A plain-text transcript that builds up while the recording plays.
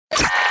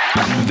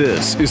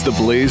This is the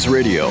Blaze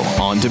Radio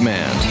on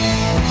demand.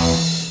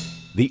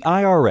 The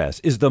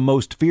IRS is the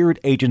most feared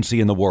agency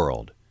in the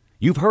world.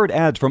 You've heard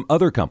ads from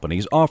other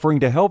companies offering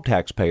to help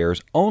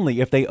taxpayers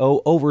only if they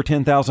owe over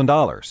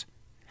 $10,000.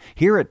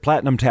 Here at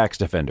Platinum Tax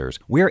Defenders,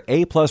 we're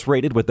A-plus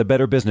rated with the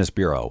Better Business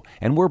Bureau,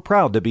 and we're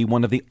proud to be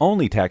one of the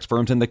only tax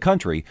firms in the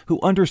country who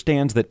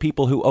understands that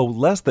people who owe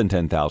less than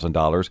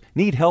 $10,000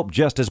 need help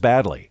just as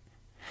badly.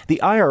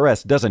 The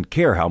IRS doesn't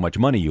care how much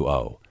money you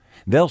owe.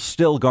 They'll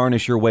still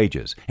garnish your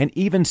wages and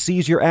even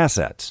seize your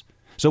assets.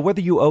 So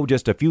whether you owe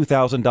just a few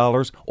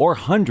 $1,000s or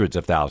hundreds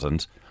of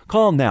thousands,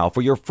 call now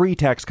for your free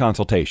tax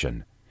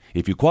consultation.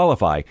 If you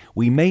qualify,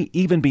 we may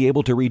even be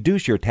able to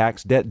reduce your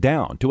tax debt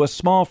down to a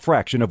small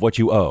fraction of what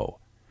you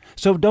owe.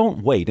 So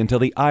don't wait until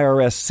the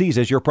IRS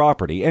seizes your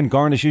property and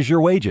garnishes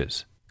your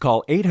wages.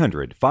 Call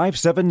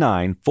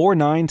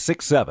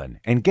 800-579-4967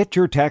 and get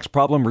your tax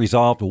problem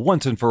resolved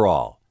once and for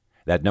all.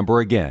 That number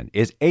again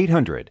is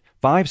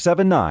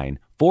 800-579-4967.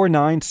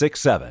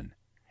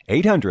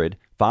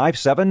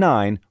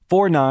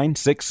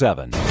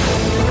 800-579-4967.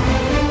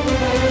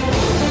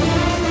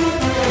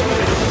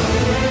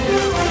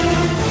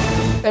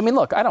 I mean,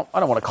 look, I don't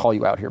want to call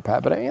you out here,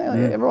 Pat, but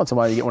every once in a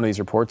while you get one of these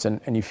reports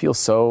and you feel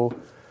so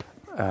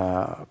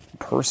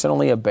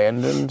personally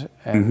abandoned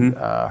and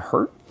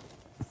hurt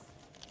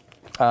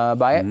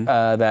by it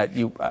that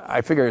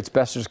I figure it's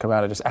best to just come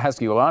out and just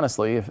ask you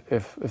honestly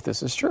if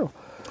this is true.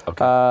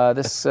 Okay.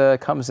 This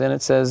comes in,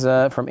 it says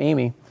from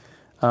Amy,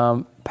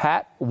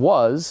 Pat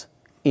was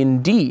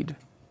indeed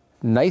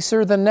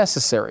nicer than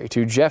necessary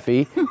to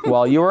Jeffy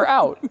while you were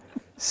out.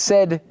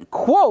 Said,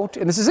 quote,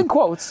 and this is in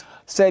quotes,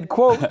 said,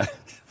 quote,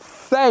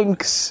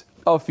 thanks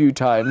a few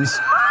times.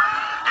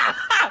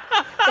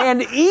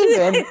 And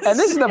even, and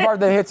this is the part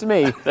that hits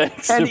me,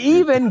 and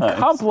even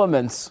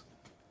compliments.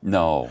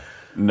 No.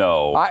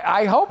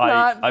 I hope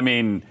not. I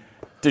mean,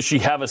 does she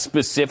have a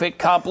specific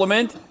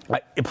compliment?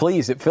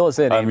 Please, fill us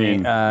in,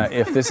 Amy.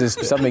 If this is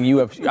something you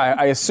have,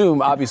 I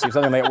assume, obviously, if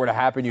something like that were to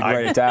happen, you'd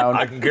write it down.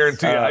 I can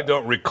guarantee you I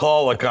don't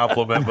recall a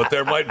compliment, but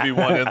there might be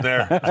one in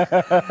there.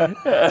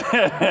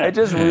 It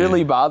just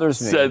really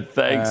bothers me. Said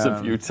thanks a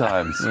few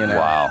times.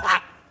 Wow.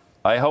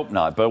 I hope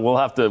not, but we'll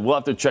have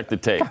to check the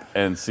tape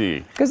and see.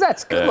 Because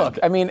that's good. Look,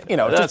 I mean, just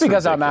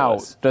because ridiculous. I'm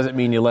out doesn't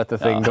mean you let the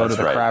thing go to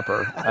the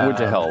crapper. I went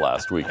to hell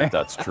last week, if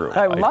that's true.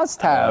 I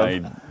must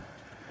have.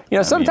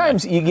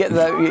 Sometimes you get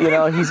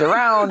the, he's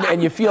around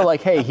and you feel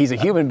like, hey, he's a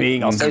human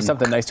being. I'll say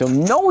something nice to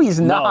him. No, he's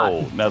not.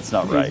 No, that's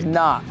not right. He's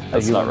not.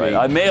 That's not right.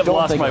 I may have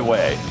lost my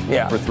way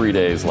for 3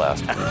 days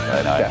last week.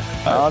 And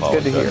that's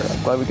good to hear.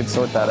 I'm glad we could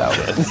sort that out.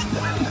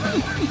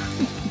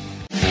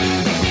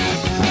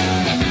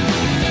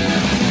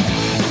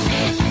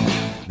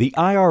 The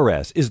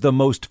IRS is the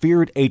most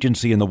feared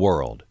agency in the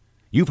world.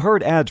 You've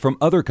heard ads from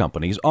other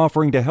companies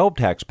offering to help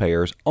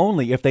taxpayers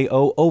only if they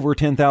owe over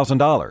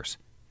 $10,000.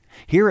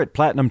 Here at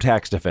Platinum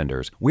Tax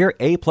Defenders, we're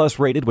A-plus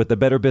rated with the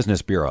Better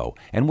Business Bureau,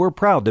 and we're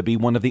proud to be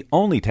one of the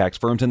only tax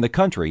firms in the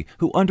country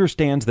who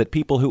understands that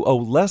people who owe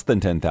less than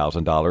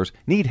 $10,000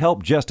 need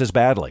help just as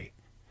badly.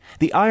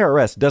 The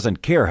IRS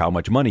doesn't care how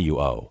much money you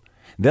owe.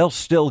 They'll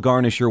still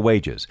garnish your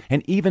wages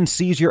and even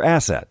seize your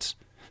assets.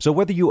 So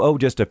whether you owe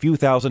just a few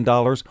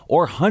 $1,000s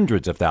or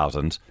hundreds of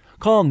thousands,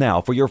 call now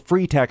for your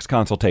free tax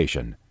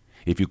consultation.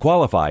 If you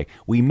qualify,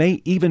 we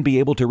may even be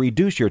able to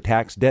reduce your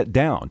tax debt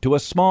down to a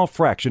small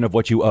fraction of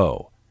what you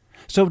owe.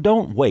 So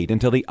don't wait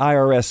until the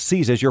IRS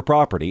seizes your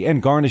property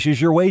and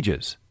garnishes your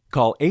wages.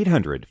 Call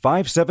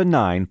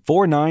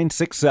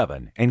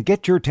 800-579-4967 and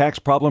get your tax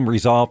problem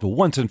resolved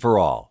once and for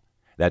all.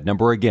 That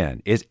number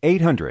again is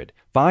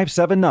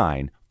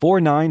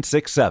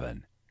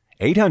 800-579-4967.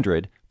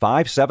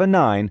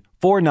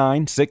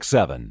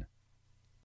 800-579-4967.